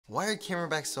Why are camera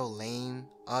bags so lame,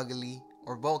 ugly,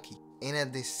 or bulky, and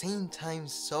at the same time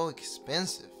so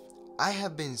expensive? I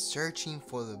have been searching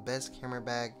for the best camera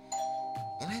bag,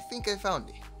 and I think I found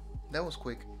it. That was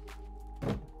quick.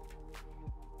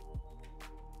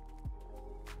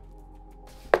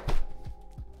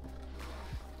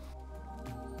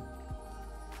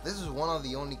 This is one of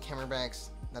the only camera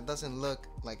bags that doesn't look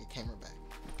like a camera bag.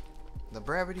 The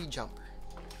Brevitē Jumper.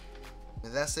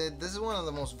 With that said, this is one of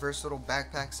the most versatile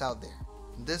backpacks out there.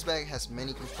 This bag has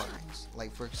many compartments.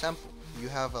 Like for example, you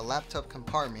have a laptop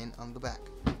compartment on the back.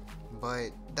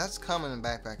 But that's common in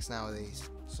backpacks nowadays.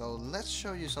 So let's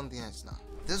show you something that's not.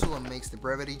 This is what makes the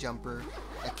Brevitē Jumper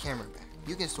a camera bag.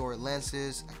 You can store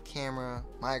lenses, a camera,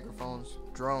 microphones,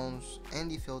 drones,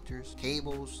 ND filters,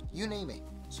 cables, you name it.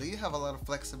 So you have a lot of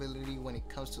flexibility when it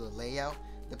comes to the layout,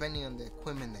 depending on the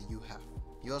equipment that you have.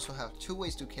 You also have two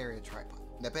ways to carry a tripod.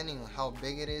 Depending on how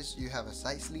big it is, you have a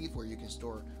side sleeve where you can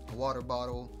store a water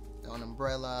bottle, an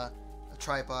umbrella, a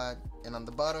tripod, and on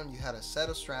the bottom you have a set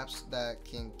of straps that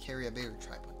can carry a bigger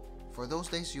tripod. For those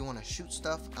days you want to shoot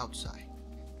stuff outside.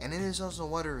 And it is also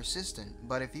water resistant,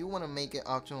 but if you want to make it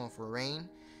optimal for rain,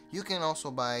 you can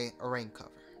also buy a rain cover.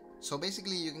 So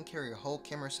basically you can carry a whole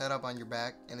camera setup on your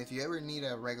back, and if you ever need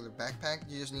a regular backpack,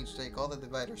 you just need to take all the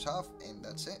dividers off and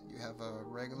that's it. You have a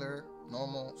regular,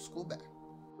 normal school bag.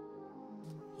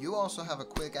 You also have a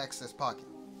quick access pocket,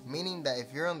 meaning that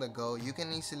if you're on the go, you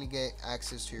can easily get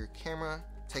access to your camera,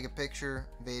 take a picture,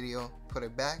 video, put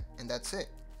it back, and that's it.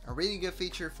 A really good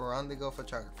feature for on-the-go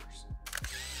photographers.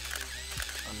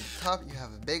 On the top you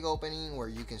have a big opening where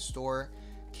you can store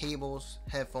cables,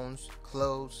 headphones,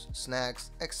 clothes,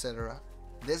 snacks, etc.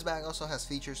 This bag also has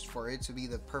features for it to be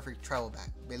the perfect travel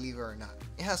bag, believe it or not.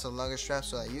 It has a luggage strap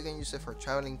so that you can use it for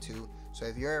traveling too, so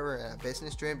if you're ever on a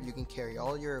business trip, you can carry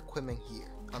all your equipment here.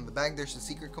 On the back there's a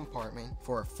secret compartment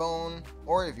for a phone,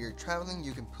 or if you're traveling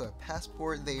you can put a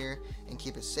passport there and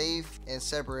keep it safe and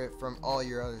separate from all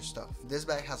your other stuff. This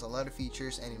bag has a lot of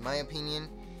features and in my opinion,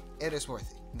 it is worth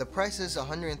it. The price is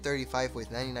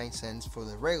 $135.99 for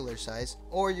the regular size,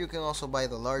 or you can also buy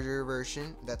the larger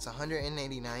version that's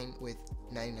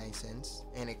 $189.99,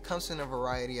 and it comes in a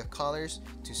variety of colors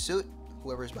to suit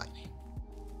whoever's buying it.